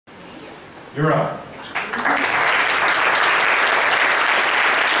You're up.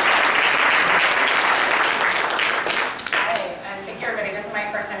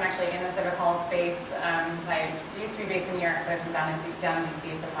 In the Civic Hall space. I used to be based in New York, but I've been down in DC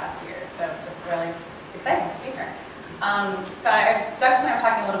for the past 2 years, so it's really exciting to be here. Douglas and I were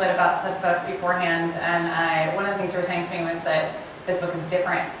talking a little bit about the book beforehand, and one of the things you were saying to me was that this book is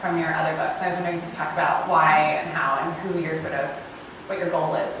different from your other books. And I was wondering if you could talk about why and how and who your what your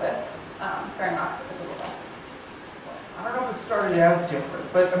goal is with throwing rocks at the Google book. I don't know if it started out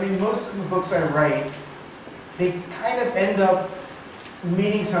different, but I mean, most of the books I write, they kind of end up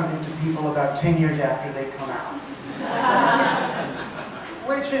meaning something to people about 10 years after they come out.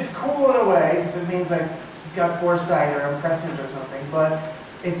 Which is cool in a way, because it means I've got foresight or I'm prescient or something, but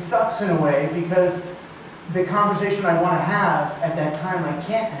it sucks in a way because the conversation I want to have at that time I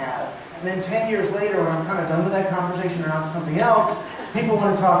can't have. And then 10 years later, when I'm kind of done with that conversation and on to something else, people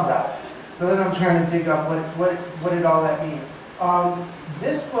want to talk about it. So then I'm trying to dig up what did all that mean.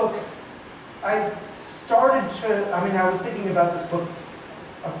 This book, I was thinking about this book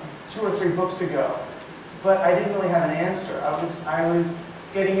 2 or 3 books ago, but I didn't really have an answer. I was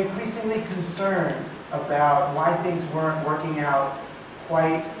getting increasingly concerned about why things weren't working out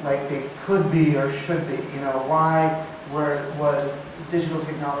quite like they could be or should be. You know, why was digital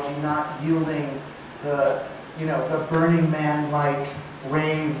technology not yielding the Burning Man-like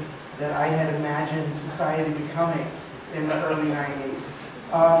rave that I had imagined society becoming in the early 90s.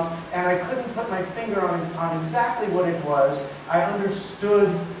 And I couldn't put my finger on exactly what it was. I understood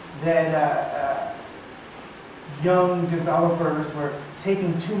that young developers were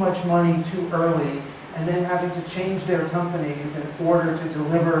taking too much money too early and then having to change their companies in order to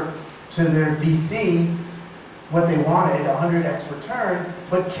deliver to their VC what they wanted, 100x return,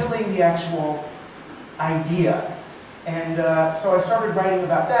 but killing the actual idea. And so I started writing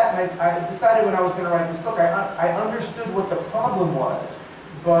about that, and I decided when I was going to write this book, I understood what the problem was,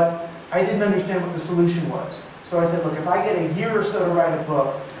 but I didn't understand what the solution was. So I said, look, if I get a year or so to write a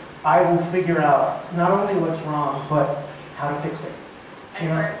book, I will figure out not only what's wrong, but how to fix it.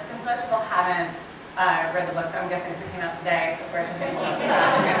 And since most people haven't read the book, I'm guessing it came out today, so we're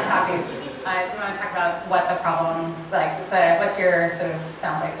advanced copies. Do you want to talk about what the problem, what's your sort of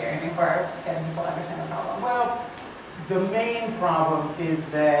soundbite theory for getting people to understand the problem? Well, the main problem is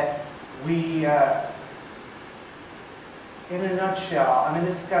that we, in a nutshell, I mean,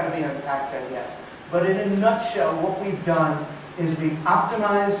 this has got to be unpacked, I guess, but in a nutshell, what we've done is we've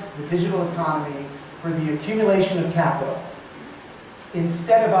optimized the digital economy for the accumulation of capital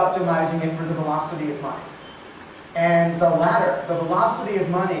instead of optimizing it for the velocity of money. And the latter, the velocity of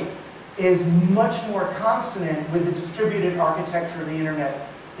money, is much more consonant with the distributed architecture of the internet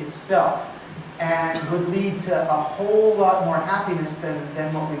itself and would lead to a whole lot more happiness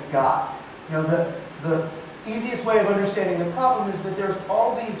than what we've got. You know, the easiest way of understanding the problem is that there's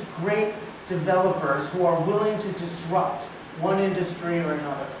all these great developers who are willing to disrupt one industry or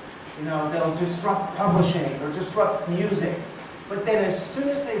another. You know, they'll disrupt publishing or disrupt music. But then as soon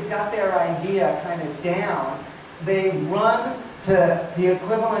as they've got their idea kind of down, they run to the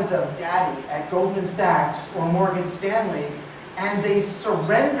equivalent of Daddy at Goldman Sachs or Morgan Stanley, and they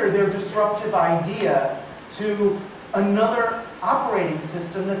surrender their disruptive idea to another operating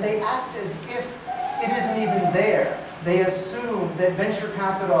system that they act as if it isn't even there. They assume that venture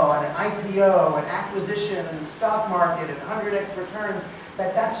capital and an IPO and acquisition and the stock market and 100x returns,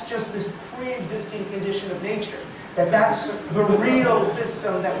 that's just this pre-existing condition of nature. That's the real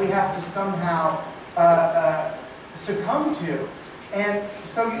system that we have to somehow succumb to. And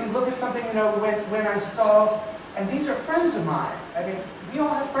so you look at something, you know, when I saw, and these are friends of mine. I mean, we all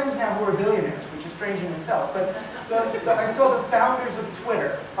have friends now who are billionaires, which is strange in itself. But I saw the founders of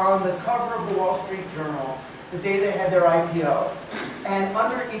Twitter on the cover of the Wall Street Journal the day they had their IPO. And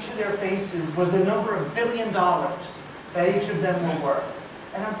under each of their faces was the number of $1 billion that each of them were worth.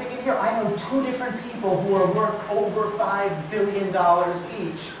 And I'm thinking here, I know 2 different people who are worth over $5 billion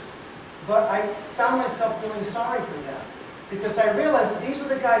each. But I found myself feeling sorry for them, because I realized that these are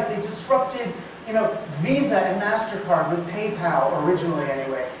the guys, they disrupted, you know, Visa and MasterCard with PayPal, originally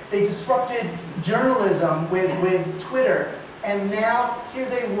anyway. They disrupted journalism with Twitter. And now, here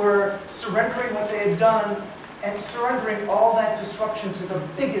they were, surrendering what they had done, and surrendering all that disruption to the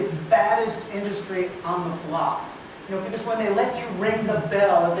biggest, baddest industry on the block. You know, because when they let you ring the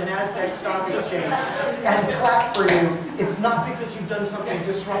bell at the NASDAQ Stock Exchange and clap for you, it's not because you've done something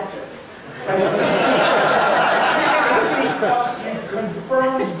disruptive. It's because you've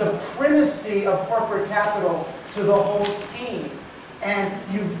confirmed the primacy of corporate capital to the whole scheme. And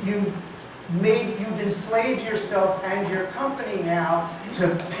you've you've enslaved yourself and your company now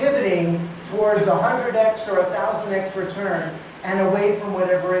to pivoting towards 100x or 1000x return and away from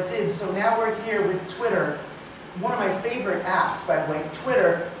whatever it did. So now we're here with Twitter, one of my favorite apps, by the way,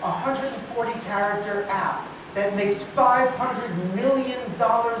 Twitter, a 140-character app that makes $500 million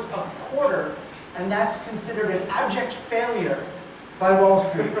a quarter, and that's considered an abject failure by Wall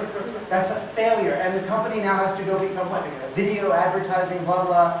Street. That's a failure, and the company now has to go become what? Video advertising, blah,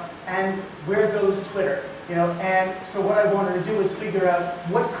 blah, and where goes Twitter? You know, and so what I wanted to do was figure out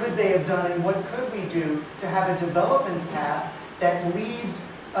what could they have done and what could we do to have a development path that leads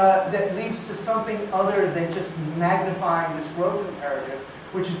to something other than just magnifying this growth imperative,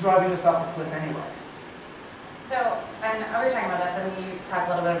 which is driving us off a cliff anyway. So, and we were talking about this, and you talked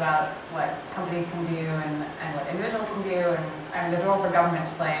a little bit about what companies can do and what individuals can do, and I mean, there's a role for government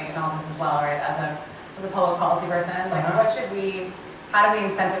to play in all this as well, right? As a public policy person, like what should we, how do we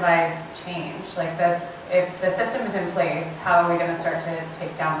incentivize change? Like this, if the system is in place, how are we going to start to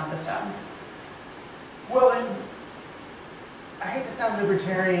take down the system? Well, I hate to sound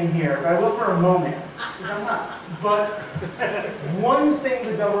libertarian here, but I will for a moment, because I'm not. But one thing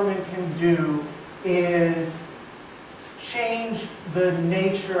the government can do is change the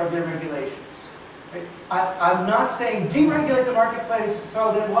nature of their regulations. Right? I'm not saying deregulate the marketplace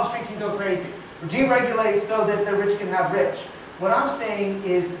so that Wall Street can go crazy, or deregulate so that the rich can have rich. What I'm saying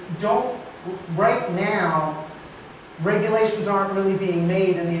is right now, regulations aren't really being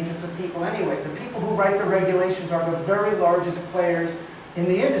made in the interest of people anyway. The people who write the regulations are the very largest players in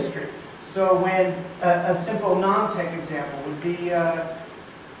the industry. So when a simple non-tech example would be,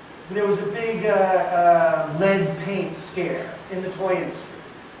 there was a big lead paint scare in the toy industry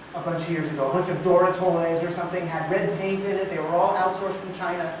a bunch of years ago. A bunch of Dora toys or something had red paint in it. They were all outsourced from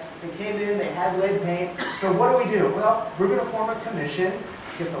China. They came in, they had lead paint. So what do? Well, we're going to form a commission,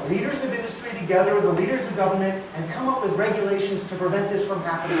 get the leaders of industry together with the leaders of government, and come up with regulations to prevent this from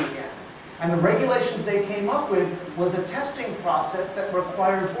happening again. And the regulations they came up with was a testing process that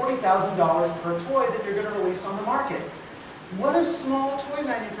required $40,000 per toy that you're going to release on the market. What are small toy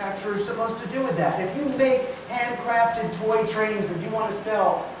manufacturers supposed to do with that? If you make handcrafted toy trains that you want to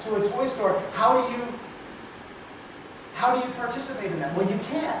sell to a toy store, how do you participate in that? Well, you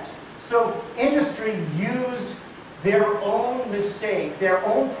can't. So industry used their own mistake, their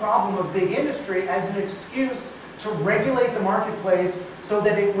own problem of big industry as an excuse to regulate the marketplace so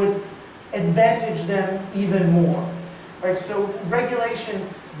that it would advantage them even more. Right? So regulation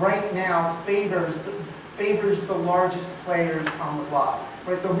right now favors the largest players on the block.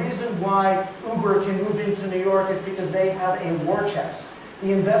 Right? The reason why Uber can move into New York is because they have a war chest.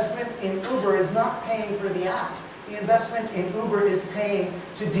 The investment in Uber is not paying for the app. The investment in Uber is paying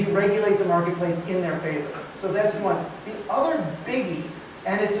to deregulate the marketplace in their favor. So that's one. The other biggie,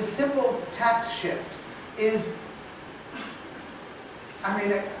 and it's a simple tax shift, is, I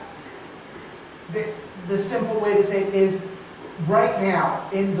mean, the simple way to say it is, right now,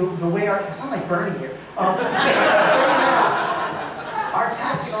 in the way I sound like Bernie here. Right now, our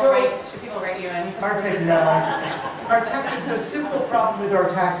tax code. Should people write you in? The simple problem with our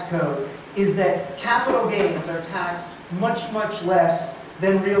tax code is that capital gains are taxed much, much less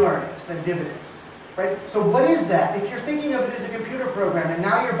than real earnings, than dividends. Right? So what is that? If you're thinking of it as a computer program and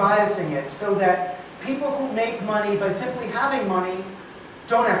now you're biasing it so that people who make money by simply having money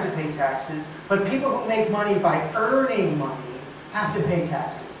don't have to pay taxes, but people who make money by earning money have to pay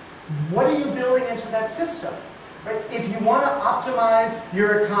taxes. What are you building into that system? Right? If you want to optimize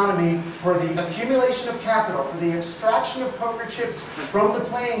your economy for the accumulation of capital, for the extraction of poker chips from the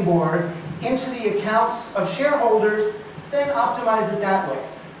playing board into the accounts of shareholders, then optimize it that way.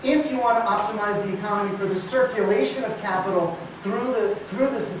 If you want to optimize the economy for the circulation of capital through the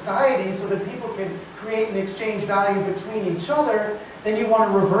society so that people can create and exchange value between each other, then you want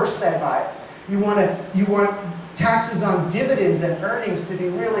to reverse that bias. You want taxes on dividends and earnings to be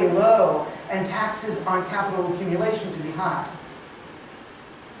really low and taxes on capital accumulation to be high.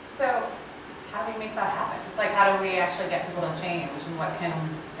 So how do we make that happen? Like, how do we actually get people to change, and what can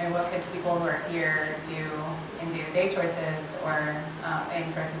people who are here do in day-to-day choices or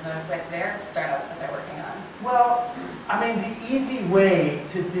in choices with their startups that they're working on? Well, I mean, the easy way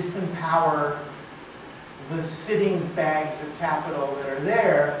to disempower the sitting bags of capital that are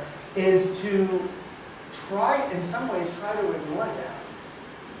there is to in some ways, try to ignore them,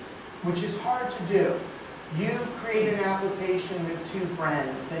 which is hard to do. You create an application with two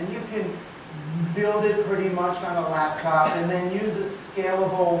friends, and you can build it pretty much on a laptop, and then use a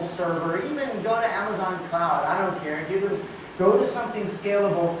scalable server. Even go to Amazon Cloud, I don't care. Go to something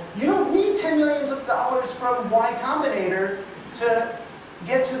scalable. You don't need $10 million from Y Combinator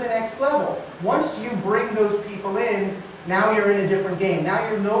get to the next level. Once you bring those people in, now you're in a different game. Now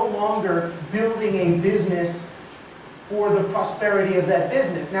you're no longer building a business for the prosperity of that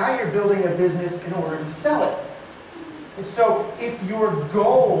business. Now you're building a business in order to sell it. And so if your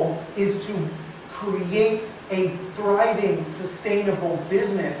goal is to create a thriving, sustainable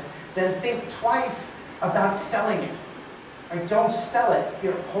business, then think twice about selling it. Right? Don't sell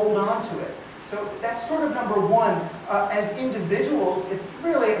it. Hold on to it. So that's sort of number one. As individuals, it's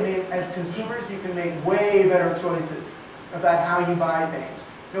really, I mean, as consumers, you can make way better choices about how you buy things.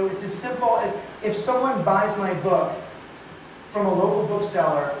 You know, it's as simple as if someone buys my book from a local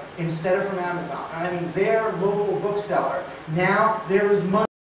bookseller instead of from Amazon, I mean their local bookseller, now there is money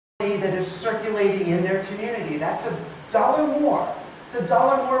that is circulating in their community. That's $1 more. It's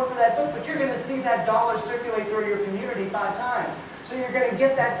 $1 more for that book, but you're going to see that dollar circulate through your community 5 times. So you're going to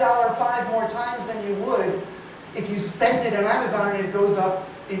get that $1 5 more times than you would if you spent it on Amazon and it goes up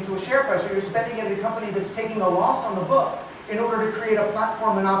into a share price, or you're spending it at a company that's taking a loss on the book in order to create a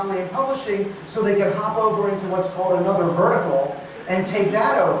platform monopoly in publishing so they can hop over into what's called another vertical and take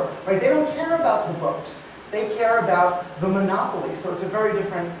that over. Right? They don't care about the books. They care about the monopoly. So it's a very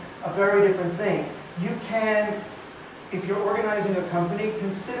different thing. You can, if you're organizing a company,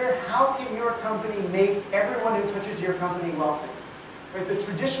 consider how can your company make everyone who touches your company wealthy. Right? The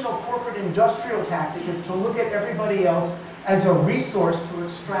traditional corporate industrial tactic is to look at everybody else as a resource to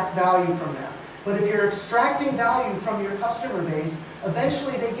extract value from them. But if you're extracting value from your customer base,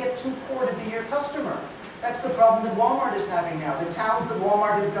 eventually they get too poor to be your customer. That's the problem that Walmart is having now. The towns that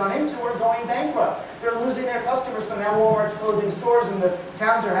Walmart has gone into are going bankrupt. They're losing their customers, so now Walmart's closing stores and the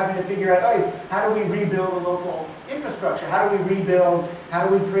towns are having to figure out, hey, how do we rebuild a local infrastructure? How do we rebuild, how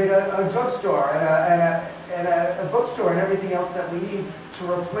do we create a drugstore and a bookstore and everything else that we need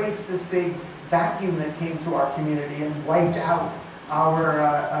to replace this big vacuum that came to our community and wiped out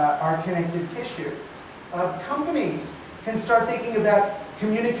our connective tissue. Companies can start thinking about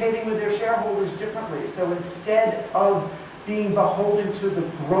communicating with their shareholders differently. So instead of being beholden to the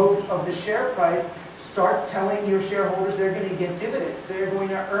growth of the share price, start telling your shareholders they're going to get dividends. They're going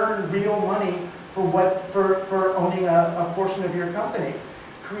to earn real money for owning a portion of your company.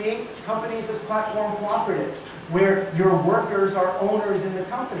 Create companies as platform cooperatives where your workers are owners in the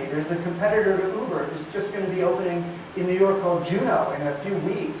company. There's a competitor to Uber who's just going to be opening in New York called Juno in a few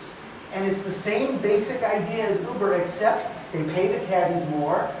weeks. And it's the same basic idea as Uber, except they pay the caddies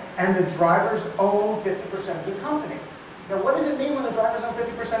more and the drivers own 50% of the company. Now what does it mean when the drivers own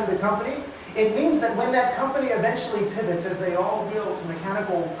 50% of the company? It means that when that company eventually pivots, as they all will, to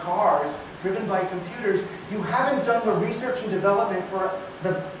mechanical cars driven by computers, you haven't done the research and development for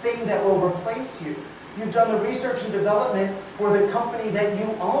the thing that will replace you. You've done the research and development for the company that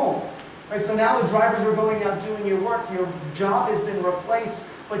you own. Right? So now the drivers are going out doing your work, your job has been replaced,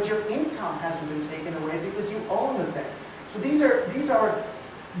 but your income hasn't been taken away because you own the thing. So these are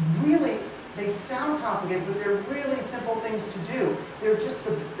really, they sound complicated, but they're really simple things to do. They're just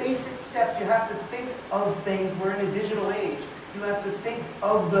the basic steps. You have to think of things. We're in a digital age. You have to think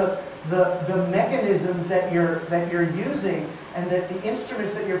of the mechanisms that you're using and that the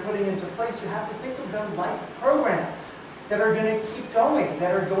instruments that you're putting into place. You have to think of them like programs that are going to keep going,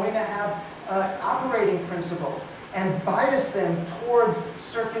 that are going to have operating principles, and bias them towards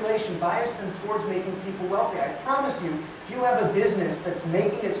circulation, bias them towards making people wealthy. I promise you, if you have a business that's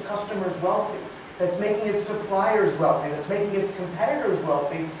making its customers wealthy, that's making its suppliers wealthy, that's making its competitors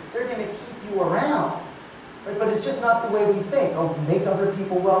wealthy, they're going to keep you around. Right? But it's just not the way we think. Oh, make other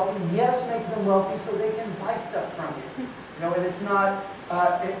people wealthy. Yes, make them wealthy so they can buy stuff from you. You know, and it's not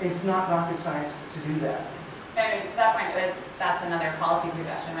rocket science to do that. And to that point, that's another policy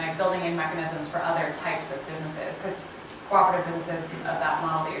suggestion, right? Building in mechanisms for other types of businesses, because cooperative businesses of that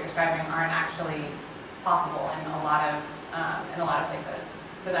model that you're describing aren't actually possible in a lot of places.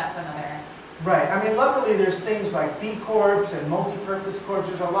 So that's another. Right. I mean, luckily there's things like B Corps and multi-purpose corps.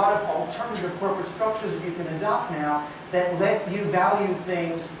 There's a lot of alternative corporate structures that you can adopt now that let you value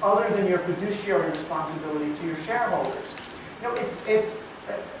things other than your fiduciary responsibility to your shareholders. You know, it's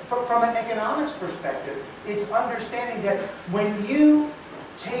from an economics perspective, it's understanding that when you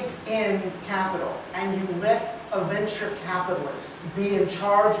take in capital and you let a venture capitalist be in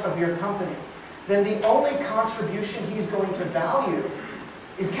charge of your company, then the only contribution he's going to value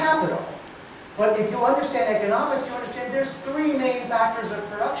is capital. But if you understand economics, you understand there's 3 main factors of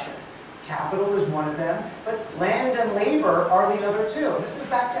production. Capital is one of them, but land and labor are the other 2. This is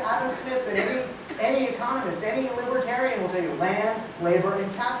back to Adam Smith and any economist, any libertarian will tell you land, labor,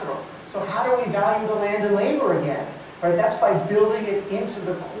 and capital. So how do we value the land and labor again? right? That's by building it into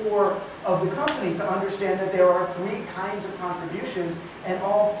the core of the company to understand that there are 3 kinds of contributions, and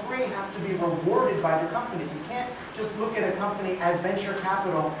all 3 have to be rewarded by the company. You can't just look at a company as venture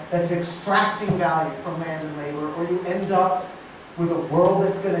capital that's extracting value from land and labor, or you end up with a world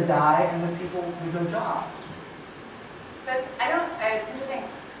that's going to die and with people with no jobs. So it's interesting,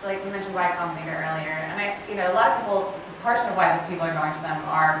 like you mentioned Y Combinator earlier, and a lot of people, portion of why the people are going to them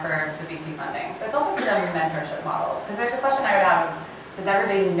are for the VC funding, but it's also for the mentorship models. Because there's a question I would have, does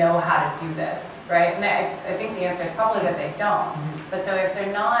everybody know how to do this, right? And I think the answer is probably that they don't. But so if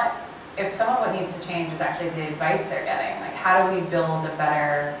they're not, if some of what needs to change is actually the advice they're getting, like how do we build a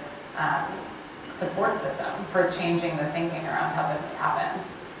better support system for changing the thinking around how business happens?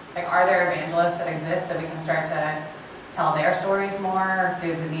 Like, are there evangelists that exist that we can start to tell their stories more?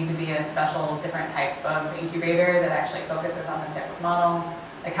 Does it need to be a special, different type of incubator that actually focuses on this type of model?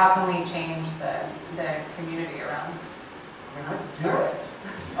 Like, how can we change the community around? Let's do it.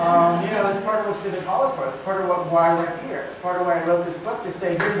 It's part of what Civic Hall is for. It's part of why we're here. It's part of why I wrote this book, to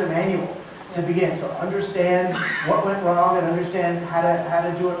say, here's a manual to begin. So understand what went wrong and understand how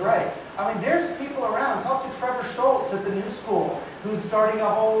to do it right. I mean, there's people around. Talk to Trevor Schultz at the New School, who's starting a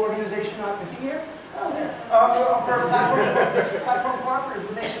whole organization. Is he here? Oh, there. For platform cooperative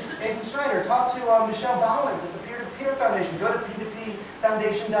with Nathan Schneider. Talk to Michelle Bowens at the Peer-to-Peer Foundation. Go to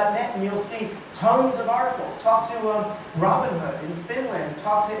p2pfoundation.net and you'll see tons of articles. Talk to Robinhood in Finland.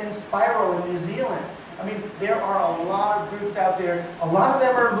 Talk to Inspiral in New Zealand. I mean, there are a lot of groups out there. A lot of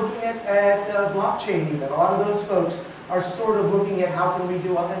them are looking at blockchain even. A lot of those folks are sort of looking at how can we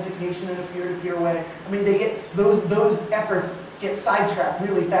do authentication in a peer-to-peer way. I mean, they get those efforts get sidetracked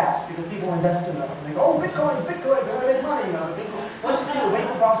really fast because people invest in them. And they go, oh, Bitcoins, I'm gonna make money. Once you see the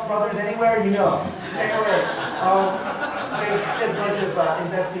Winklevoss brothers anywhere, stay away. They did a bunch of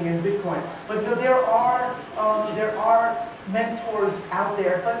investing in Bitcoin. But there are mentors out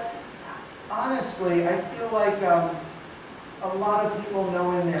there. But honestly, I feel like a lot of people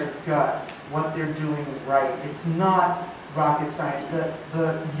know in their gut what they're doing right. It's not rocket science.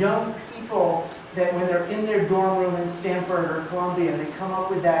 The young people that when they're in their dorm room in Stanford or Columbia and they come up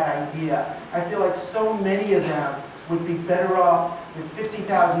with that idea, I feel like so many of them would be better off with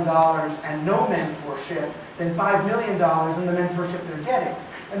 $50,000 and no mentorship than $5 million in the mentorship they're getting.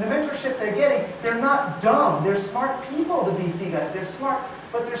 And the mentorship they're getting, they're not dumb. They're smart people, the VC guys. They're smart,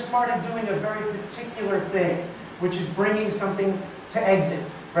 but they're smart at doing a very particular thing, which is bringing something to exit,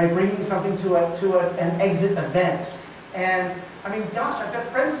 right? Bringing something to an exit event. And I mean, gosh, I've got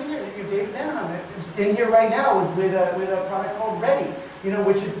friends in here. David Denham is in here right now with a product called Ready,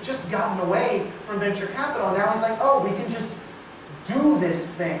 which has just gotten away from venture capital. And now he's like, oh, we can just do this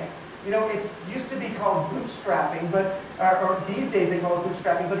thing. It's used to be called bootstrapping, but or these days they call it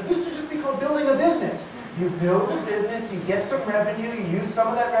bootstrapping, but it used to just be called building a business. You build a business, you get some revenue, you use some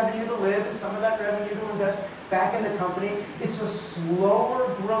of that revenue to live and some of that revenue to invest back in the company. It's a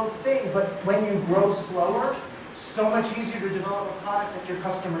slower growth thing, but when you grow slower, so much easier to develop a product that your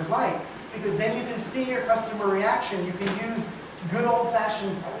customers like, because then you can see your customer reaction. You can use good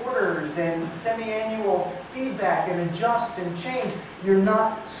old-fashioned quarters and semi-annual feedback and adjust and change. You're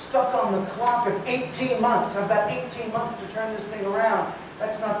not stuck on the clock of 18 months. I've got 18 months to turn this thing around.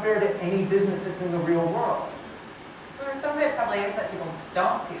 That's not fair to any business that's in the real world. Some of it probably is that people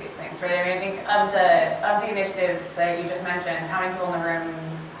don't see these things, right? I mean, I think of the initiatives that you just mentioned, how many people in the room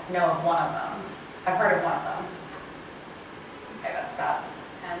know of one of them? I've heard of one of them. Okay, that's about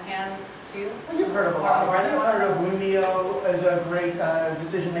 10 hands, 2. Well, you've heard of a lot. You've heard of Lumio as a great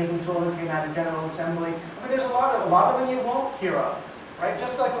decision-making tool that came out of General Assembly. I mean, there's a lot of them you won't hear of, right?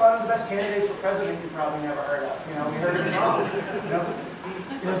 Just like a lot of the best candidates for president you probably never heard of. We heard of Trump.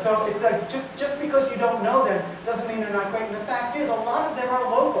 So it's like just because you don't know them doesn't mean they're not great. And the fact is, a lot of them are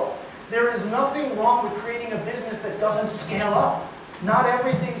local. There is nothing wrong with creating a business that doesn't scale up. Not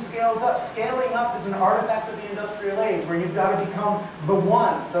everything scales up. Scaling up is an artifact of the industrial age where you've got to become the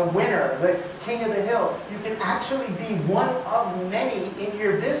one, the winner, the king of the hill. You can actually be one of many in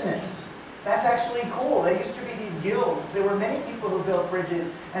your business. That's actually cool. There used to be these guilds. There were many people who built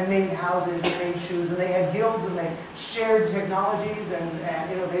bridges and made houses and made shoes, and they had guilds and they shared technologies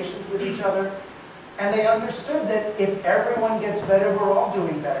and innovations with each other. And they understood that if everyone gets better, we're all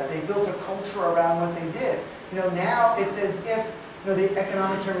doing better. They built a culture around what they did. Now it's as if the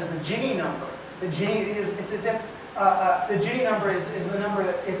economic term is the Gini number. It's as if the Gini number is the number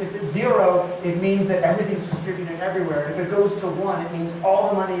that if it's at 0, it means that everything's distributed everywhere. And if it goes to 1, it means all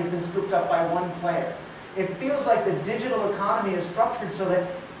the money has been scooped up by one player. It feels like the digital economy is structured so that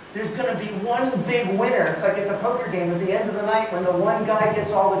there's going to be one big winner. It's like at the poker game at the end of the night when the one guy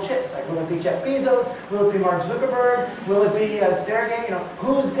gets all the chips. Like, will it be Jeff Bezos? Will it be Mark Zuckerberg? Will it be Sergey? You know,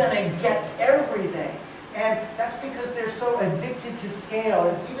 who's going to get everything? And that's because they're so addicted to scale.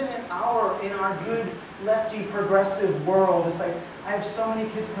 And even in our good lefty progressive world, it's like I have so many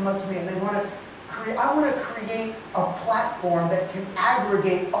kids come up to me and they want to create. I want to create a platform that can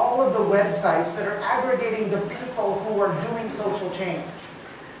aggregate all of the websites that are aggregating the people who are doing social change.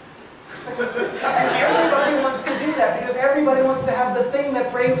 And everybody wants to do that because everybody wants to have the thing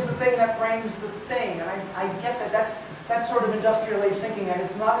that frames the thing that frames the thing. And I get that that's sort of industrial age thinking, and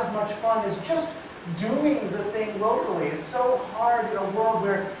it's not as much fun as just doing the thing locally. It's so hard in a world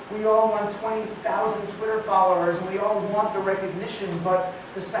where we all want 20,000 Twitter followers and we all want the recognition, but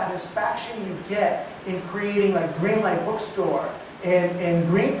the satisfaction you get in creating like Greenlight Bookstore in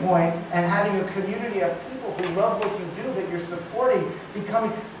Greenpoint and having a community of people who love what you do, that you're supporting,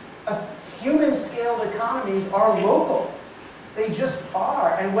 becoming human-scaled economies are local. They just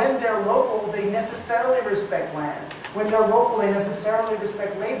are. And when they're local, they necessarily respect land. When they're local, they necessarily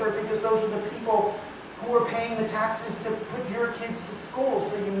respect labor because those are the people who are paying the taxes to put your kids to school.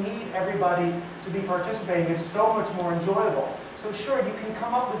 So you need everybody to be participating. It's so much more enjoyable. So sure, you can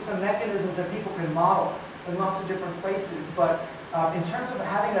come up with some mechanisms that people can model in lots of different places. But in terms of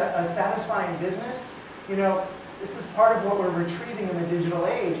having a satisfying business, you know, this is part of what we're retrieving in the digital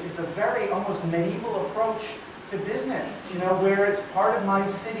age, is a very almost medieval approach to business, you know, where it's part of my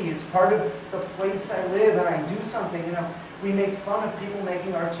city, it's part of the place I live, and I do something. You know, we make fun of people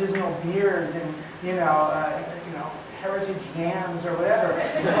making artisanal beers and you know, heritage yams or whatever. I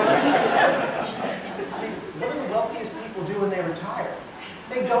mean, what do the wealthiest people do when they retire?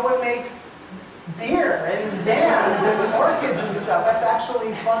 They go and make beer and yams and orchids and stuff. That's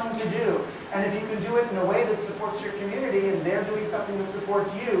actually fun to do. And if you can do it in a way that supports your community and they're doing something that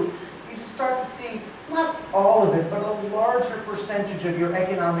supports you, you start to see, not all of it, but a larger percentage of your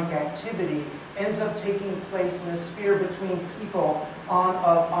economic activity ends up taking place in a sphere between people on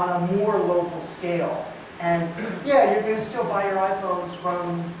a more local scale. And yeah, you're going to still buy your iPhones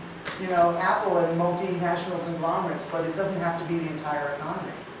from, you know, Apple and multinational conglomerates, but it doesn't have to be the entire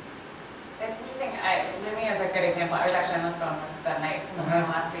economy. It's interesting. Lumia is a good example. I was actually on the phone that night from Lumia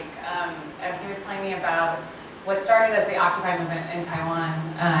last week, and he was telling me about what started as the Occupy movement in Taiwan,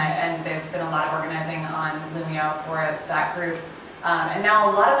 and there's been a lot of organizing on Lumia for that group. And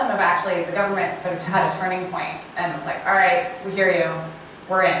now a lot of them have actually, the government sort of had a turning point and was like, all right, we hear you,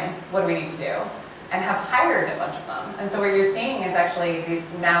 we're in, what do we need to do? And have hired a bunch of them. And so what you're seeing is actually these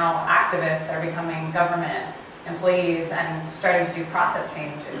now activists are becoming government employees and starting to do process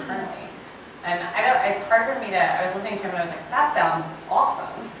change internally. And it's hard for me to, I was listening to him and I was like, that sounds awesome.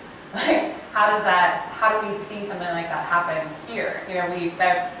 Like, how do we see something like that happen here? You know,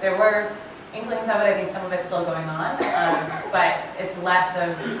 there were inklings of it. I think some of it's still going on, but it's less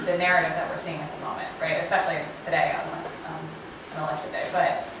of the narrative that we're seeing at the moment, right? Especially today on an election day.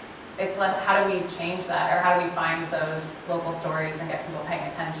 But it's less, how do we change that, or how do we find those local stories and get people paying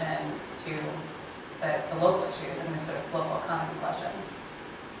attention to the local issues and the sort of local economy questions?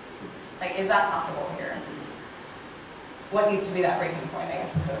 Like, is that possible here? What needs to be that breaking point, I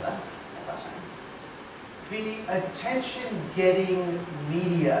guess, is sort of the question. The attention-getting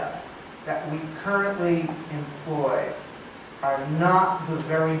media that we currently employ are not the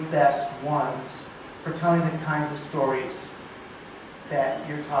very best ones for telling the kinds of stories that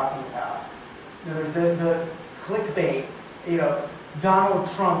you're talking about. The clickbait, you know, Donald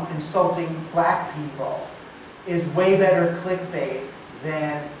Trump insulting black people is way better clickbait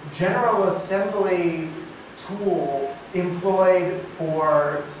than General Assembly tool employed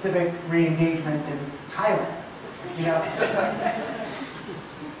for civic re-engagement in Thailand. You know?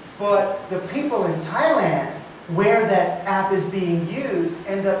 But the people in Thailand, where that app is being used,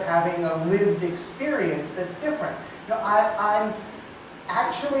 end up having a lived experience that's different. You know, I'm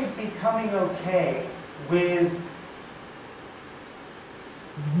actually becoming okay with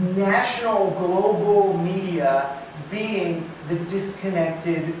national, global media being the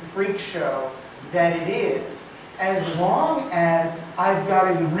disconnected freak show that it is, as long as I've got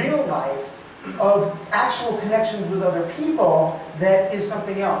a real life of actual connections with other people that is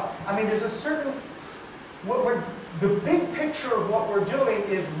something else. I mean, there's a certain, the big picture of what we're doing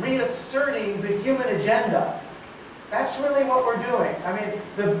is reasserting the human agenda. That's really what we're doing. I mean,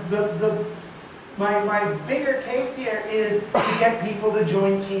 my bigger case here is to get people to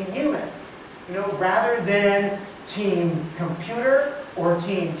join Team Human, you know, rather than Team Computer or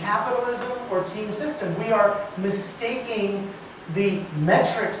Team Capitalism or Team System. We are mistaking the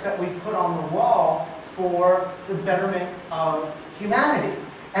metrics that we've put on the wall for the betterment of humanity.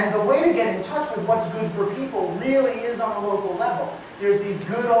 And the way to get in touch with what's good for people really is on a local level. There's these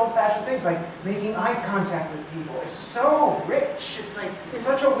good old-fashioned things like making eye contact with people. It's so rich. It's like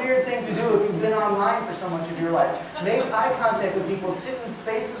such a weird thing to do if you've been online for so much of your life. Make eye contact with people, sit in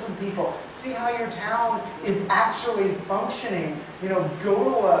spaces with people, see how your town is actually functioning. You know,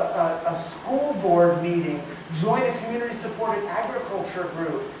 go to a school board meeting, join a community-supported agriculture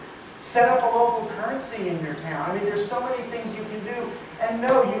group, set up a local currency in your town. I mean, there's so many things you can do. And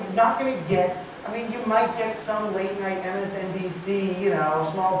no, you're not going to get, I mean, you might get some late night MSNBC, you know,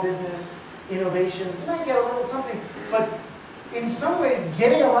 small business innovation. You might get a little something. But in some ways,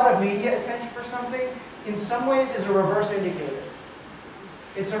 getting a lot of media attention for something, in some ways, is a reverse indicator.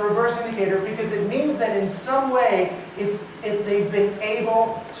 It's a reverse indicator because it means that in some way, they've been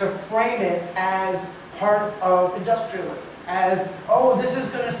able to frame it as part of industrialism. As, oh, this is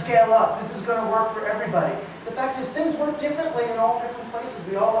going to scale up, this is going to work for everybody. The fact is, things work differently in all different places.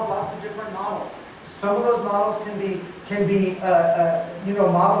 We all have lots of different models. Some of those models can be you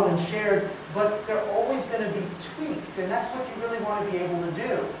know, modeled and shared, but they're always going to be tweaked, and that's what you really want to be able to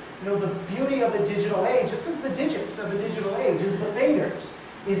do. You know, the beauty of the digital age, this is the digits of the digital age, is the fingers.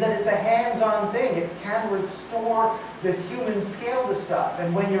 Is that it's a hands-on thing. It can restore the human scale to stuff.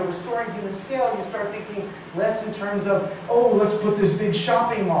 And when you're restoring human scale, you start thinking less in terms of, oh, let's put this big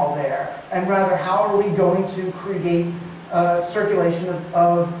shopping mall there, and rather, how are we going to create circulation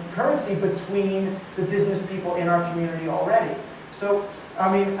of currency between the business people in our community already. So,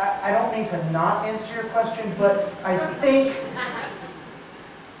 I mean, I don't mean to not answer your question, but I think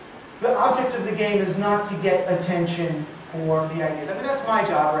the object of the game is not to get attention for the ideas. I mean, that's my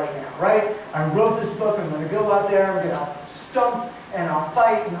job right now, right? I wrote this book, I'm going to go out there, I'm going to stump, and I'll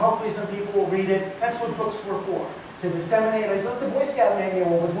fight, and hopefully some people will read it. That's what books were for, to disseminate. I thought the Boy Scout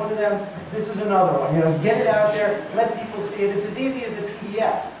Manual was one of them. This is another one. You know, get it out there, let people see it. It's as easy as a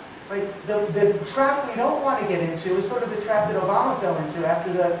PDF. Like, the trap we don't want to get into is sort of the trap that Obama fell into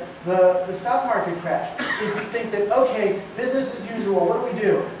after the stock market crash, is to think that, okay, business as usual, what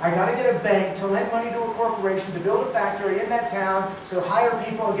do? I got to get a bank to lend money to a corporation to build a factory in that town to hire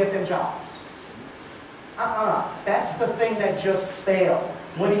people and get them jobs. That's the thing that just failed.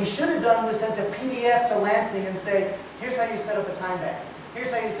 What he should have done was sent a PDF to Lansing and say, here's how you set up a time bank.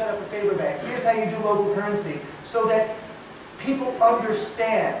 Here's how you set up a favor bank. Here's how you do local currency. So that people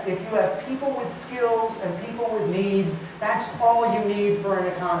understand. If you have people with skills and people with needs, that's all you need for an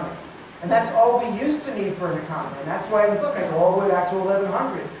economy. And that's all we used to need for an economy. And that's why in the book I go all the way back to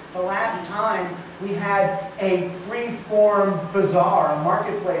 1100. The last time we had a free-form bazaar, a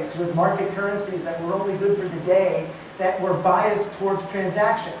marketplace with market currencies that were only good for the day, that were biased towards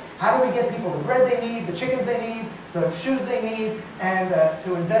transaction. How do we get people the bread they need, the chickens they need, the shoes they need, and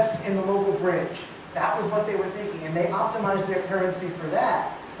to invest in the local bridge? That was what they were thinking, and they optimized their currency for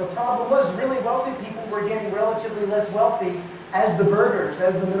that. The problem was really wealthy people were getting relatively less wealthy as the burghers,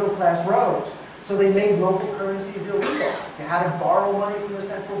 as the middle class rose. So they made local currencies illegal. You had to borrow money from the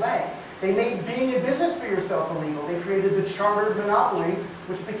central bank. They made being in business for yourself illegal. They created the chartered monopoly,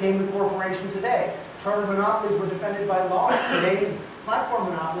 which became the corporation today. Chartered monopolies were defended by law. Today's platform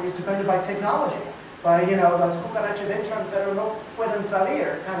monopoly is defended by technology. By, you know, las cucarachas entran pero no pueden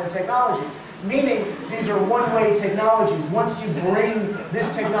salir kind of technology. Meaning, these are one-way technologies. Once you bring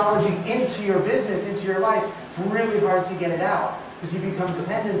this technology into your business, into your life, it's really hard to get it out because you become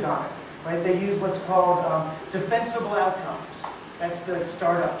dependent on it. Right? They use what's called defensible outcomes. That's the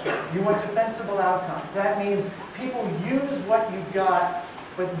startup term. You want defensible outcomes. That means people use what you've got,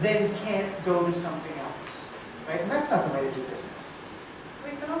 but then can't go to something else. Right? And that's not the way to do business.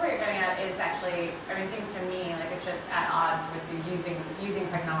 Wait, so what you're getting at is actually, I mean, it seems to me like it's just at odds with the using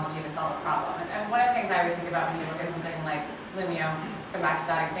technology to solve a problem. And one of the things I always think about when you look at something like Lumio, to come back to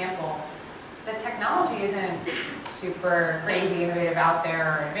that example, the technology isn't super crazy, innovative, out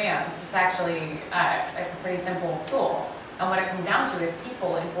there, or advanced. It's actually, it's a pretty simple tool. And what it comes down to is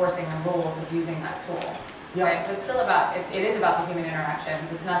people enforcing the rules of using that tool. Yep. Right? So it's still about, it is about the human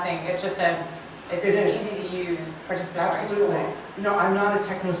interactions. It's nothing, it's just a, it's an easy-to-use participatory Absolutely. tool. You know, I'm not a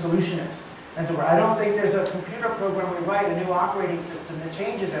techno-solutionist, as it were. I don't think there's a computer program we write, a new operating system that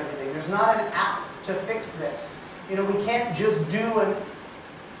changes everything. There's not an app to fix this. You know, we can't just do an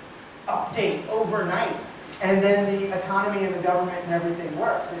update overnight and then the economy and the government and everything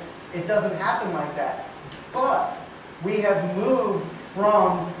works. It doesn't happen like that. But we have moved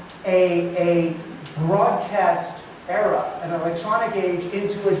from a broadcast era, an electronic age,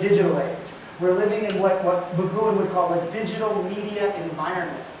 into a digital age. We're living in what McLuhan would call a digital media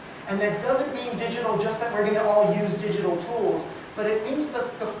environment. And that doesn't mean digital just that we're going to all use digital tools, but it means the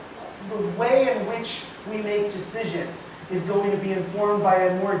way in which we make decisions. is going to be informed by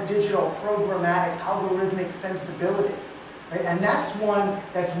a more digital, programmatic, algorithmic sensibility. Right? And that's one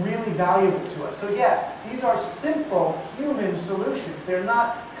that's really valuable to us. So yeah, these are simple human solutions. They're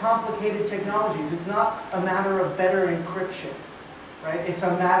not complicated technologies. It's not a matter of better encryption. Right? It's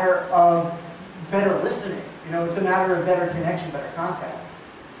a matter of better listening. You know, it's a matter of better connection, better contact.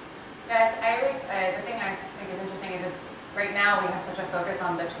 Yeah, the thing I think is interesting is right now we have such a focus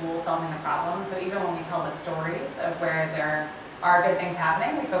on the tool solving the problem. So even when we tell the stories of where there are good things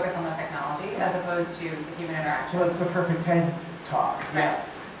happening, we focus on the technology as opposed to the human interaction. Well, it's a perfect TED talk. Right.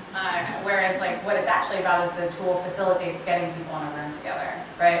 Whereas like what it's actually about is the tool facilitates getting people in a room together,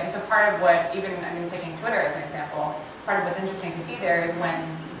 right? And so part of what, even, I mean, taking Twitter as an example, part of what's interesting to see there is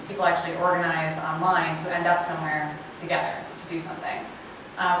when people actually organize online to end up somewhere together to do something,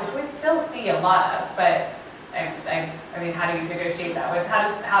 which we still see a lot of, but I mean, how do you negotiate that with,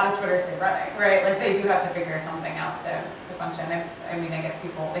 how does Twitter stay running, right? Like they do have to figure something out to function. I mean, I guess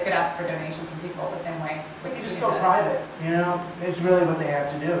people, they could ask for donations from people the same way. They could just go private, you know? It's really what they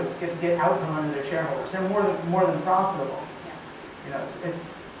have to do, is get out from under their shareholders. They're more than profitable. Yeah. You know,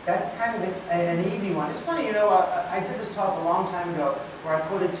 that's kind of an easy one. It's funny, you know, I did this talk a long time ago where I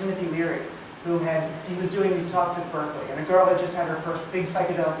quoted Timothy Leary, he was doing these talks at Berkeley, and a girl had just had her first big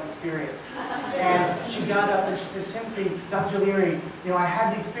psychedelic experience. And she got up and she said, Timothy, Dr. Leary, you know, I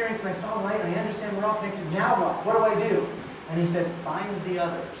had the experience and I saw light, and I understand we're all connected. Now what? What do I do? And he said, find the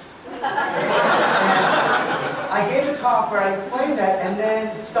others. And I gave a talk where I explained that, and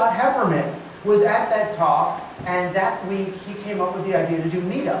then Scott Hefferman was at that talk, and that week he came up with the idea to do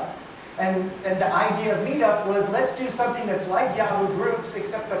Meetup. And the idea of Meetup was, let's do something that's like Yahoo Groups,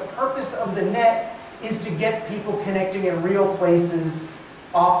 except the purpose of the net is to get people connecting in real places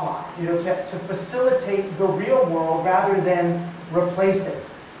offline, you know, to facilitate the real world rather than replace it.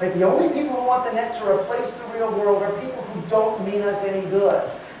 Right? The only people who want the net to replace the real world are people who don't mean us any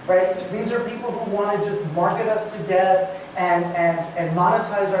good. Right? These are people who want to just market us to death and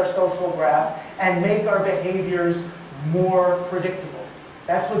monetize our social graph and make our behaviors more predictable.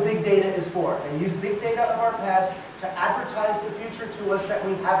 That's what big data is for. They use big data of our past to advertise the future to us that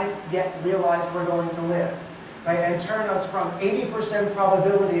we haven't yet realized we're going to live. Right? And turn us from 80%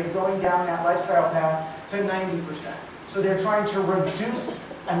 probability of going down that lifestyle path to 90%. So they're trying to reduce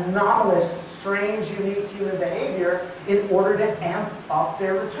anomalous, strange, unique human behavior in order to amp up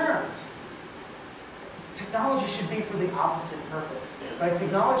their returns. Technology should be for the opposite purpose. Right?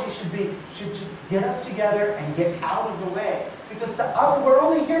 Technology should get us together and get out of the way. Because we're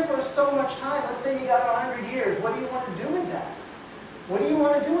only here for so much time. Let's say you got 100 years. What do you want to do with that? What do you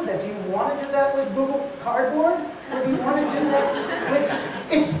want to do with that? Do you want to do that with Google Cardboard? Or do you want to do that with...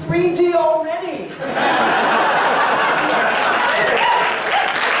 It's 3D already!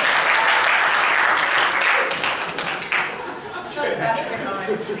 That's a good moment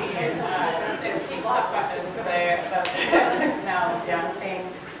to see if people have questions, because I'm seeing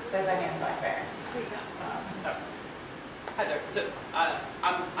there's a hand back there. Hi there. So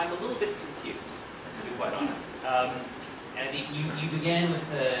I'm a little bit confused, to be quite honest. And you began with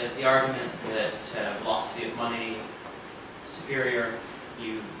the argument that velocity of money superior.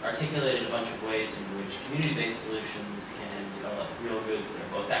 You articulated a bunch of ways in which community-based solutions can develop real goods that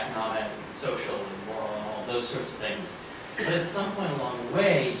are both economic, and social, and moral, and all those sorts of things. But at some point along the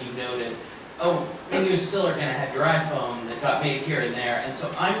way, you noted, oh, and you still are going to have your iPhone that got made here and there. And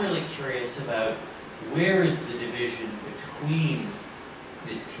so I'm really curious about where is the division between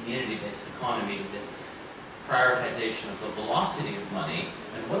this community-based economy, this prioritization of the velocity of money,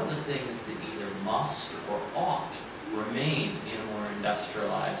 and what are the things that either must or ought remain in a more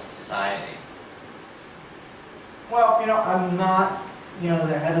industrialized society? Well, you know, I'm not, you know,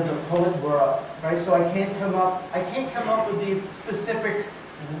 the head of the Politburo, right? So I can't come up with the specific,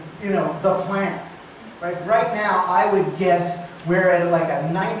 you know, the plan. Right? Right now, I would guess we're at like a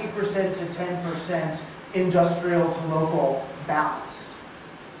 90% to 10% industrial to local balance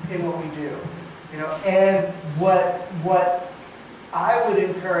in what we do. You know, and what I would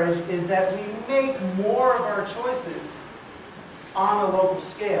encourage is that we make more of our choices on a local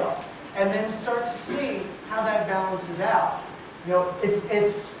scale, and then start to see how that balances out. You know,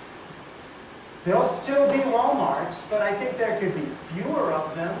 there'll still be Walmarts, but I think there could be fewer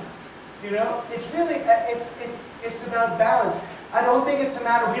of them. You know, it's really, it's about balance. I don't think it's a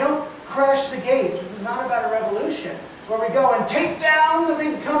matter, we don't crash the gates. This is not about a revolution where we go and take down the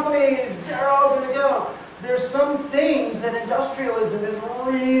big companies, they're all going to go. There's some things that industrialism is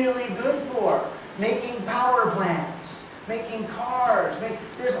really good for. Making power plants, making cars.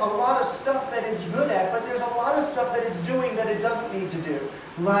 There's a lot of stuff that it's good at, but there's a lot of stuff that it's doing that it doesn't need to do.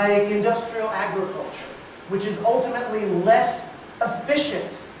 Like industrial agriculture, which is ultimately less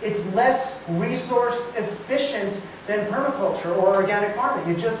efficient. It's less resource efficient than permaculture or organic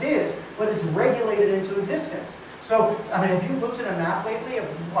farming. It just is, but it's regulated into existence. So, I mean, have you looked at a map lately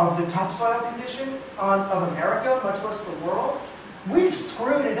of the topsoil condition of America, much less the world? We've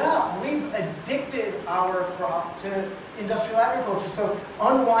screwed it up. We've addicted our crop to industrial agriculture. So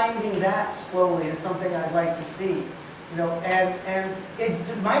unwinding that slowly is something I'd like to see. You know, and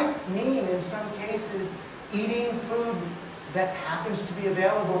it might mean in some cases eating food that happens to be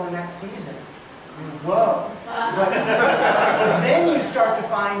available in that season. Whoa. But then you start to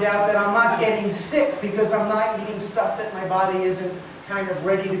find out that I'm not getting sick because I'm not eating stuff that my body isn't kind of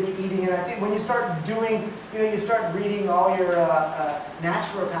ready to be eating in that season. When you start doing, you know, you start reading all your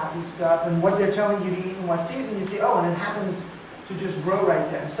naturopathy stuff and what they're telling you to eat in what season, you see, oh, and it happens to just grow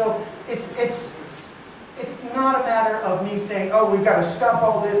right then. So it's not a matter of me saying, oh, we've got to stop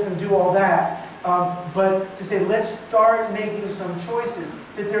all this and do all that. But to say, let's start making some choices,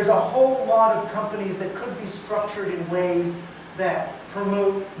 that there's a whole lot of companies that could be structured in ways that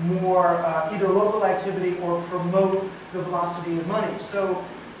promote more either local activity or promote the velocity of money. So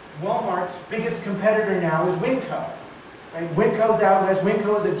Walmart's biggest competitor now is Winco. Right? Winco's out west.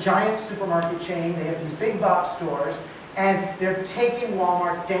 Winco is a giant supermarket chain. They have these big box stores, and they're taking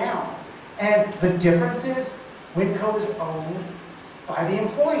Walmart down. And the difference is Winco is owned by the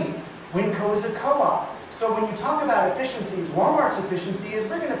employees. Winco is a co-op. So when you talk about efficiencies, Walmart's efficiency is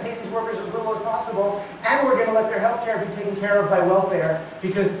we're going to pay these workers as little as possible, and we're going to let their health care be taken care of by welfare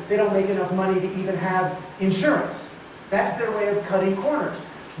because they don't make enough money to even have insurance. That's their way of cutting corners.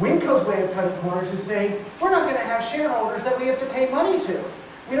 Winco's way of cutting corners is saying, we're not going to have shareholders that we have to pay money to.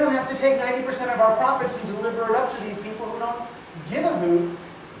 We don't have to take 90% of our profits and deliver it up to these people who don't give a hoot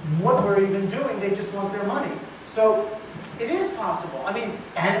what we're even doing. They just want their money. So it is possible. I mean,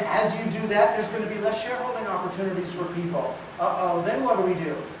 and as you do that, there's going to be less shareholding opportunities for people. Uh-oh, then what do we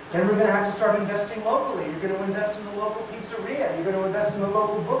do? Then we're going to have to start investing locally. You're going to invest in the local pizzeria. You're going to invest in the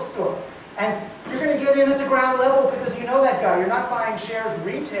local bookstore. And you're going to get in at the ground level because you know that guy. You're not buying shares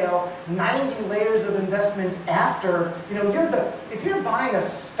retail, 90 layers of investment after. You know, if you're buying a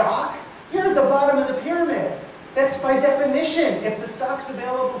stock, you're at the bottom of the pyramid. That's by definition. If the stock's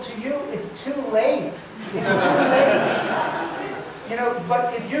available to you, it's too late. It's too late. You know,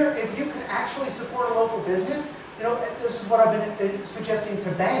 but if you can actually support a local business, you know, this is what I've been suggesting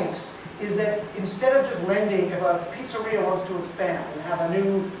to banks, is that instead of just lending, if a pizzeria wants to expand and have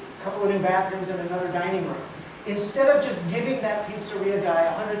a couple of new bathrooms and another dining room, instead of just giving that pizzeria guy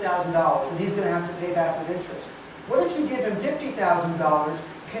 $100,000 and he's going to have to pay back with interest, what if you give him $50,000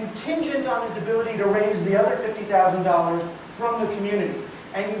 contingent on his ability to raise the other $50,000 from the community?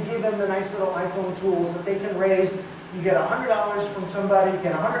 And you give them the nice little iPhone tools that they can raise. You get $100 from somebody, you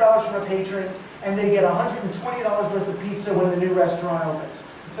get $100 from a patron, and they get $120 worth of pizza when the new restaurant opens.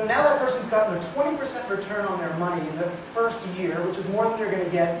 So now that person's gotten a 20% return on their money in the first year, which is more than they're going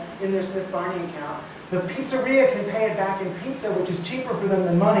to get in their Smith Barney account. The pizzeria can pay it back in pizza, which is cheaper for them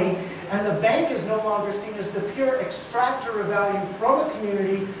than money, and the bank is no longer seen as the pure extractor of value from a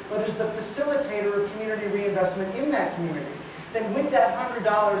community, but as the facilitator of community reinvestment in that community. Then with that $100,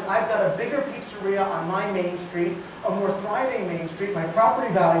 I've got a bigger pizzeria on my main street, a more thriving main street, my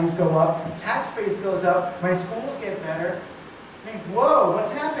property values go up, tax base goes up, my schools get better. I mean, whoa,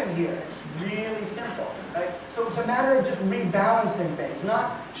 what's happened here? It's really simple, right? So it's a matter of just rebalancing things,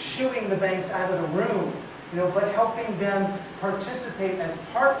 not shooing the banks out of the room, you know, but helping them participate as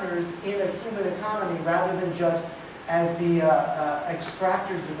partners in a human economy rather than just as the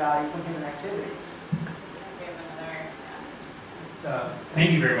extractors of value from human activity.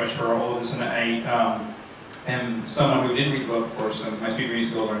 Thank you very much for all of this, and I am someone who didn't read the book, of course, so my speed reading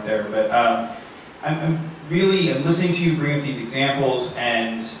skills aren't there, but I'm listening to you bring up these examples,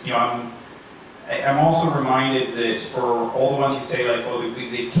 and you know, I'm also reminded that for all the ones you say, like, well,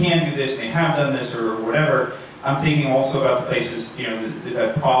 they can do this, and they have done this, or whatever, I'm thinking also about the places, you know, that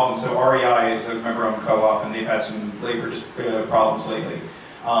have problems. So REI is a member-owned co-op, and they've had some labor problems lately.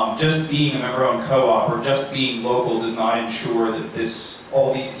 Just being a member-owned co-op or just being local does not ensure that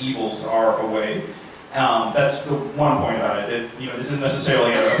all these evils are away. That's the one point about it. That, you know, this isn't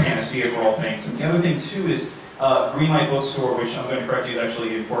necessarily a panacea for all things. And the other thing too is Greenlight Bookstore, which I'm going to correct you, is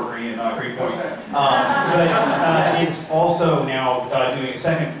actually in Fort Greene and not Greenpoint. But it's also now doing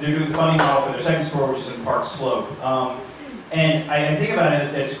they're doing the funding model for their second store, which is in Park Slope. And I think about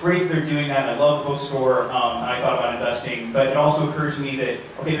it, it's great that they're doing that, and I love the bookstore, and I thought about investing, but it also occurred to me that,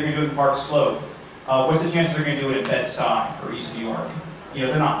 okay, they're going to do it in Park Slope. What's the chances they're going to do it in Bed-Stuy or East New York? You know,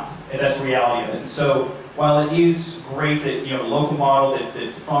 they're not. And that's the reality of it. And so while it is great that, you know, the local model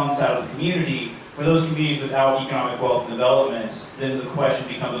that funds out of the community, for those communities without economic wealth and development, then the question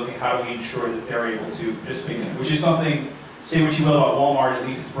becomes, okay, how do we ensure that they're able to participate in it? Which is something, say what you will about Walmart, at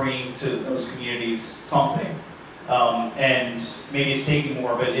least it's bringing to those communities something. And maybe it's taking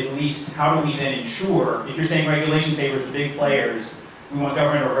more, but at least how do we then ensure, if you're saying regulation favors the big players, we want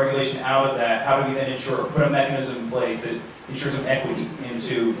government or regulation out of that, how do we then ensure, put a mechanism in place that ensures some equity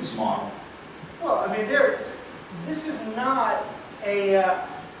into this model? Well, I mean, this is not a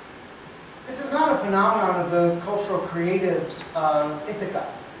phenomenon of the cultural creatives of Ithaca.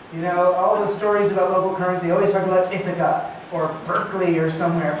 You know, all the stories about local currency always talk about Ithaca or Berkeley or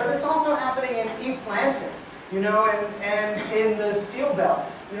somewhere, but it's also happening in East Lansing, you know, and in the Steel Belt.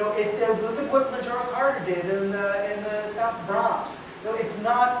 You know, look at what Majora Carter did in the South Bronx. You know, it's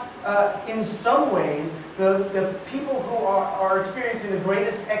not, in some ways, the people who are experiencing the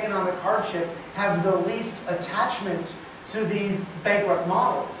greatest economic hardship have the least attachment to these bankrupt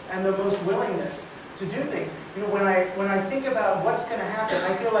models and the most willingness to do things. You know, when I think about what's going to happen,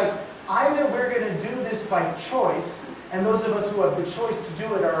 I feel like either we're going to do this by choice, and those of us who have the choice to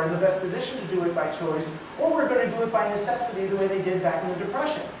do it are in the best position to do it by choice, or we're going to do it by necessity the way they did back in the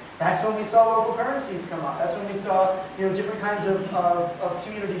Depression. That's when we saw local currencies come up. That's when we saw, you know, different kinds of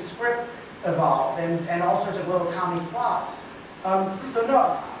community script evolve and all sorts of little commie plots. So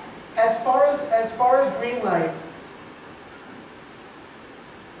no, as far as Greenlight,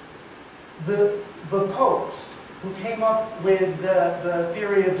 the popes who came up with the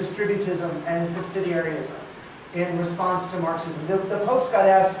theory of distributism and subsidiaryism in response to Marxism, the popes got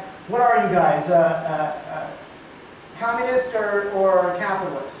asked, what are you guys, communist or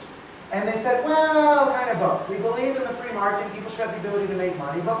capitalist? And they said, well, kind of both. We believe in the free market, people should have the ability to make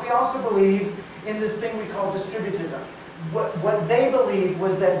money, but we also believe in this thing we call distributism. What they believed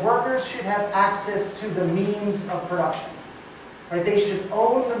was that workers should have access to the means of production. Right? They should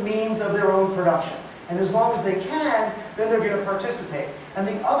own the means of their own production. And as long as they can, then they're going to participate. And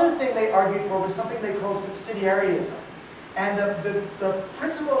the other thing they argued for was something they called subsidiaryism. And the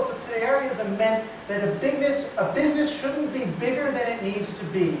principle of subsidiaryism meant that a business shouldn't be bigger than it needs to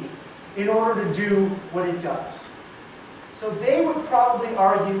be in order to do what it does. So they would probably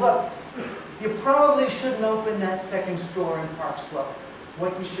argue, look, you probably shouldn't open that second store in Park Slope.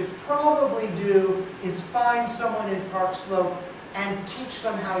 What you should probably do is find someone in Park Slope and teach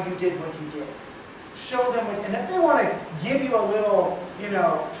them how you did what you did. Show them, and if they want to give you a little, you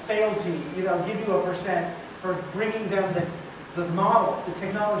know, fealty, you know, give you a percent for bringing them the model, the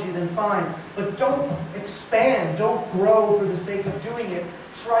technology, then fine. But don't expand, don't grow for the sake of doing it.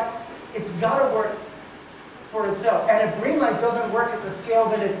 It's got to work for itself. And if Greenlight doesn't work at the scale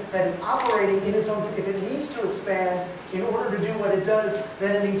that it's operating in its own, if it needs to expand in order to do what it does,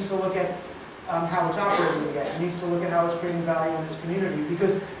 then it needs to look at how it's operating again. It needs to look at how it's creating value in its community.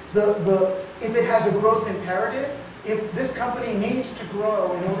 Because if it has a growth imperative, if this company needs to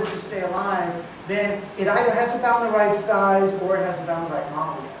grow in order to stay alive, then it either hasn't found the right size or it hasn't found the right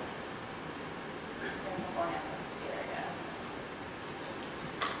model yet.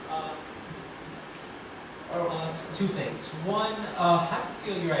 Two things. One, how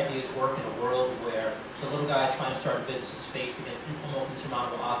do you feel your ideas work in a world where the little guy trying to start a business is faced against almost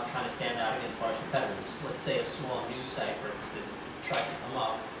insurmountable odds trying to stand out against large competitors? Let's say a small news site, for instance, tries to come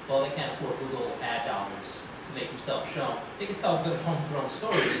up. Well, they can't afford Google ad dollars to make themselves shown. They can tell good homegrown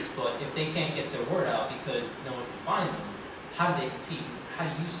stories, but if they can't get their word out because no one can find them, how do they compete? How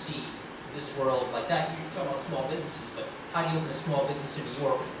do you see this world like that? You're talking about small businesses, but how do you open a small business in New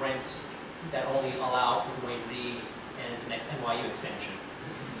York with rents that only allow for Dwayne Reed and the next NYU expansion?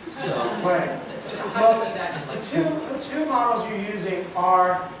 So, right. So how do you see that in like the two models you're using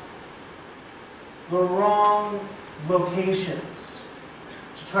are the wrong locations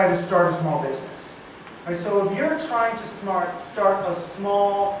to try to start a small business. Right, so if you're trying to start a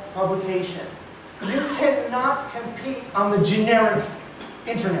small publication, you cannot compete on the generic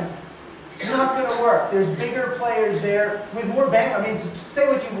internet. It's not going to work. There's bigger players there with more bank. I mean, to say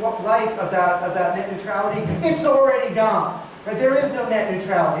what you like about net neutrality, it's already gone. Right? There is no net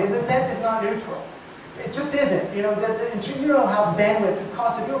neutrality. The net is not neutral. It just isn't. You know, you know how bandwidth it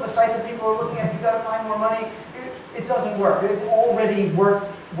costs. If you have a site that people are looking at, you've got to find more money. It doesn't work. They've already worked.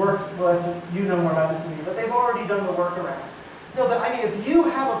 Well, you know more about this than me, but they've already done the workaround. No, the idea, if you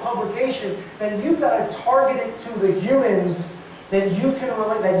have a publication, then you've got to target it to the humans that you can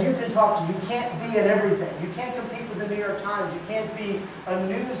relate, that you can talk to. You can't be at everything. You can't compete with the New York Times. You can't be a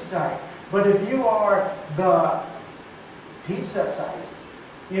news site. But if you are the pizza site,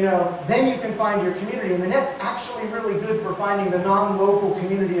 you know, then you can find your community. And the net's actually really good for finding the non-local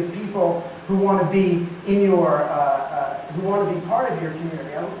community of people who want to be in your, who want to be part of your community.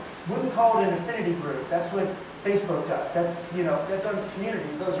 wouldn't call it an affinity group. That's what Facebook does. That's, you know, that's on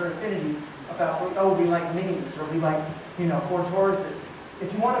communities. Those are affinities about, oh, we like minis, or we like, you know, Ford Tauruses.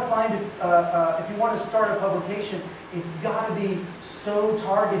 If you want to find if you want to start a publication, it's got to be so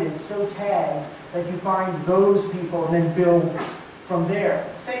targeted, so tagged, that you find those people and then build from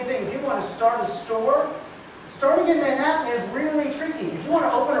there. Same thing, if you want to start a store, starting in Manhattan is really tricky. If you want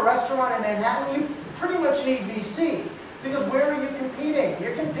to open a restaurant in Manhattan, you pretty much need VC. Because where are you competing?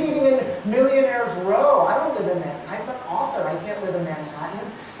 You're competing in Millionaire's Row. I don't live in Manhattan. I'm an author. I can't live in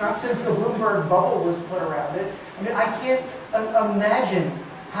Manhattan. Not since the Bloomberg bubble was put around it. I mean, I can't imagine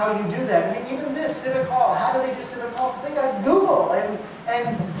how you do that. I mean, even this, Civic Hall. How do they do Civic Hall? Because they got Google and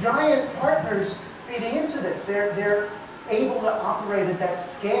giant partners feeding into this. They're able to operate at that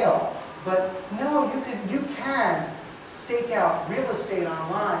scale. But no, you can stake out real estate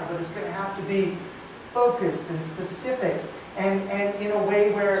online, but it's going to have to be focused and specific, and in a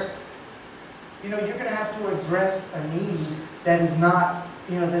way where, you know, you're going to have to address a need that is not,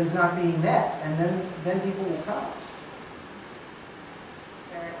 you know, that is not being met, and then people will come.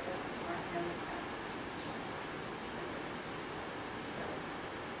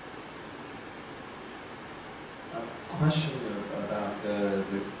 A question about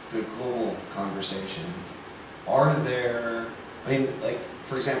the global conversation. Are there, I mean, like,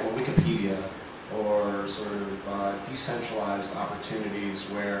 for example, Wikipedia, or sort of decentralized opportunities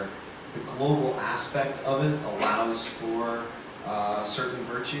where the global aspect of it allows for certain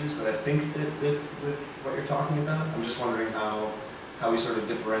virtues that I think fit with what you're talking about? I'm just wondering how we sort of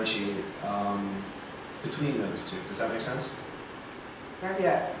differentiate between those two. Does that make sense? Not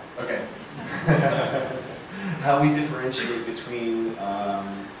yet. Okay. How we differentiate between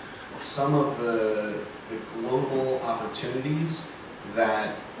some of the global opportunities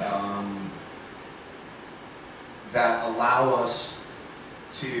that that allow us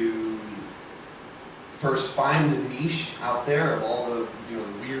to first find the niche out there of all the, you know,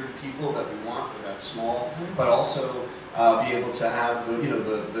 weird people that we want for that small, but also be able to have the, you know,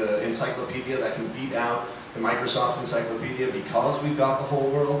 the encyclopedia that can beat out the Microsoft encyclopedia because we've got the whole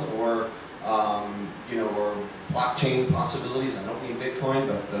world, or you know, or blockchain possibilities. I don't mean Bitcoin,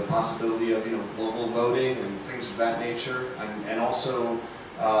 but the possibility of, you know, global voting and things of that nature, and also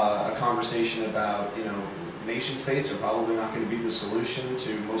a conversation about, you know, nation states are probably not going to be the solution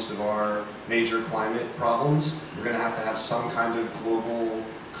to most of our major climate problems. We're going to have some kind of global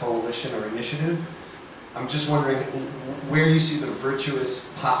coalition or initiative. I'm just wondering where you see the virtuous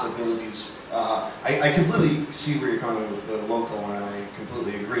possibilities. I completely see where you're coming with the local, and I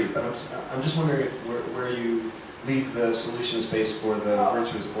completely agree, but I'm just wondering if where you leave the solution space for the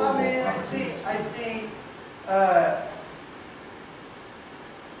virtuous global opportunities. I see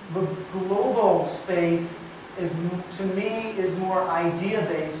the global space is, to me, is more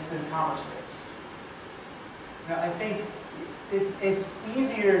idea-based than commerce-based. You know, I think it's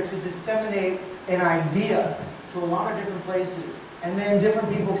easier to disseminate an idea to a lot of different places, and then different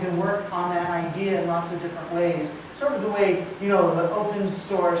people can work on that idea in lots of different ways. Sort of the way, you know, the open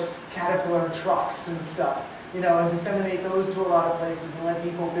source Caterpillar trucks and stuff, you know, and disseminate those to a lot of places and let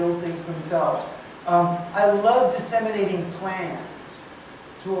people build things themselves. I love disseminating plans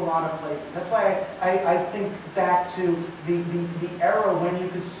to a lot of places. That's why I think back to the era when you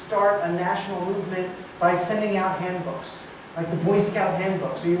could start a national movement by sending out handbooks, like the Boy Scout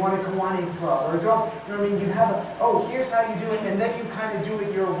handbook. So you want a Kiwanis Club or a girls, you know what I mean? You have a, oh, here's how you do it, and then you kind of do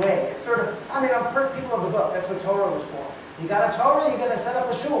it your way. It's sort of, I mean, I'm per people of the book. That's what Torah was for. You got a Torah, you're going to set up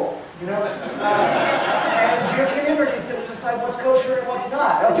a shul, you know? And your community is going to decide what's kosher and what's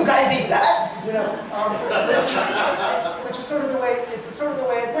not. Oh, you guys eat that? You know, which is sort of the way, it's sort of the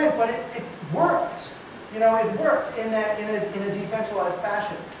way it went, but it worked. You know, it worked in that, in a decentralized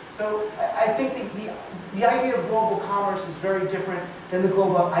fashion. So I think the idea of global commerce is very different than the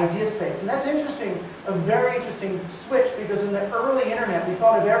global idea space. And that's interesting, a very interesting switch, because in the early internet, we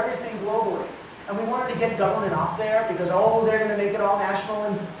thought of everything globally. And we wanted to get government off there because, oh, they're going to make it all national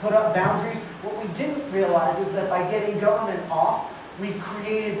and put up boundaries. What we didn't realize is that by getting government off, we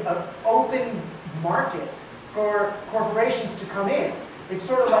created an open market for corporations to come in. It's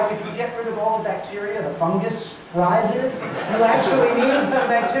sort of like if you get rid of all the bacteria, the fungus rises. You actually need some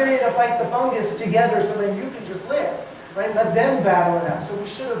bacteria to fight the fungus together so then you can just live, right? Let them battle it out. So we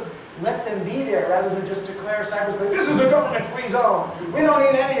should have let them be there rather than just declare cyberspace, this is a government-free zone. We don't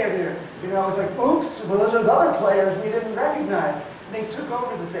need any of you. You know, it's like, oops, well, there's other players we didn't recognize. And they took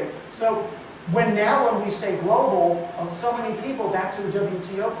over the thing. So when we say global, so many people, back to the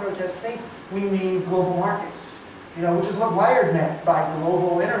WTO protests, think we mean global markets. You know, which is what Wired meant by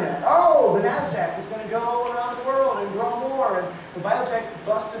global internet. Oh, the NASDAQ is going to go around the world and grow more, and the biotech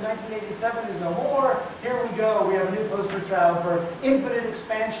bust in 1987 is no more. Here we go. We have a new poster child for infinite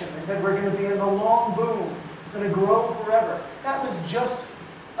expansion. They said we're going to be in the long boom. It's going to grow forever. That was just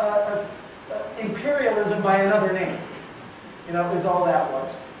imperialism by another name. You know, is all that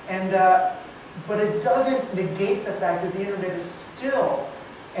was. And but it doesn't negate the fact that the internet is still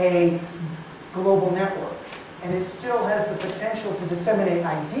a global network, and it still has the potential to disseminate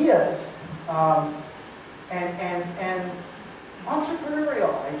ideas and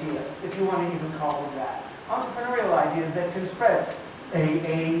entrepreneurial ideas, if you want to even call them that. Entrepreneurial ideas that can spread.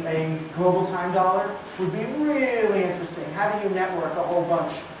 A global time dollar would be really interesting. How do you network a whole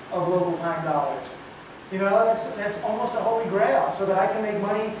bunch of local time dollars? You know, that's almost a holy grail, so that I can make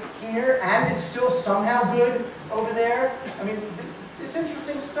money here and it's still somehow good over there. I mean, it's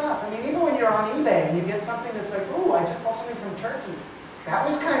interesting stuff. I mean, even when you're on eBay and you get something that's like, ooh, I just bought something from Turkey. That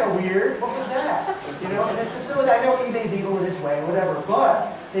was kind of weird. What was that? You know, and it facilitated, I know eBay's evil in its way, whatever,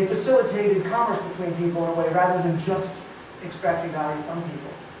 but they facilitated commerce between people in a way rather than just extracting value from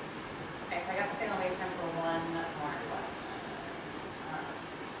people. Okay, so I got the signal wait time for one more question.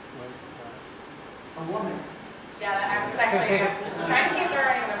 A woman. Yeah, I was actually trying to see if there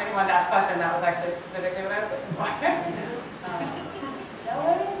were any women who wanted to ask a question. That was actually specifically what I was looking for. No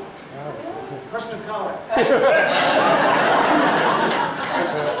women? Person of color.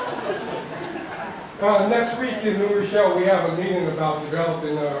 Next week in New Rochelle, we have a meeting about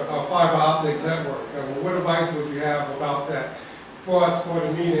developing a fiber optic network. What advice would you have about that for us for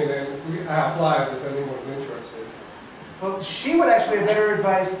the meeting? And I have flyers if anyone's interested. Well, she would actually have better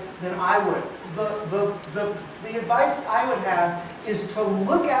advice than I would. The advice I would have is to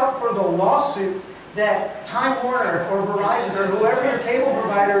look out for the lawsuit that Time Warner or Verizon or whoever your cable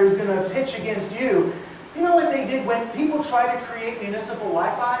provider is going to pitch against you. You know what they did when people try to create municipal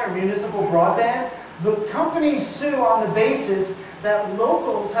Wi-Fi or municipal broadband? The companies sue on the basis that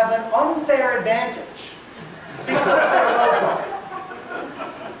locals have an unfair advantage because they're local.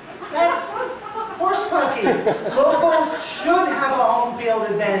 That's horsepucky. Locals should have a home field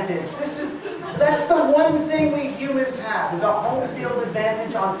advantage. That's the one thing we humans have, is a home field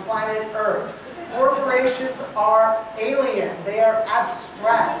advantage on planet Earth. Corporations are alien. They are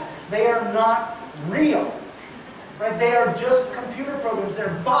abstract. They are not real. Right? They are just computer programs.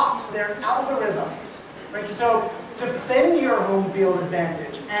 They're bots. They're algorithms. Right? So defend your home field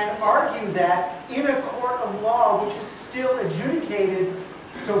advantage and argue that in a court of law, which is still adjudicated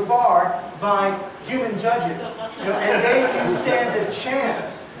so far by human judges. You know, and then you stand a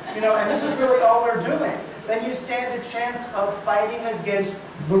chance. You know, and this is really all we're doing. Then you stand a chance of fighting against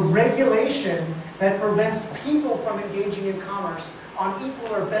the regulation that prevents people from engaging in commerce on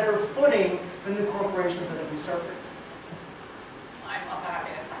equal or better footing than the corporations that have usurped it. I'm also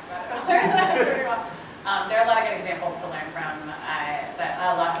happy to talk about it. There are a lot of good examples to learn from that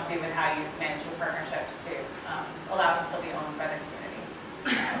a lot to do with how you manage your partnerships to allow it to still be owned by the community.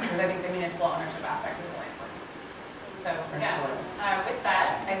 Because I think the municipal ownership aspect is really important. So yeah, with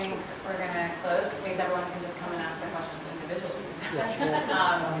that, I think we're going to close. It means everyone can just come and ask their questions individually. Or if you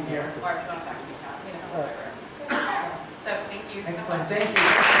want to talk to me about municipal whatever. So thank you. Excellent. So much. Thank you.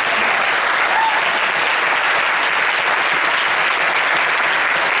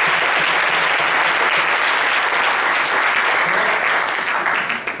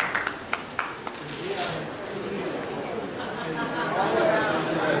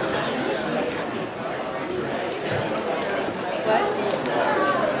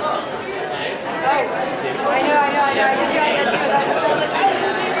 I know. I just realized that too.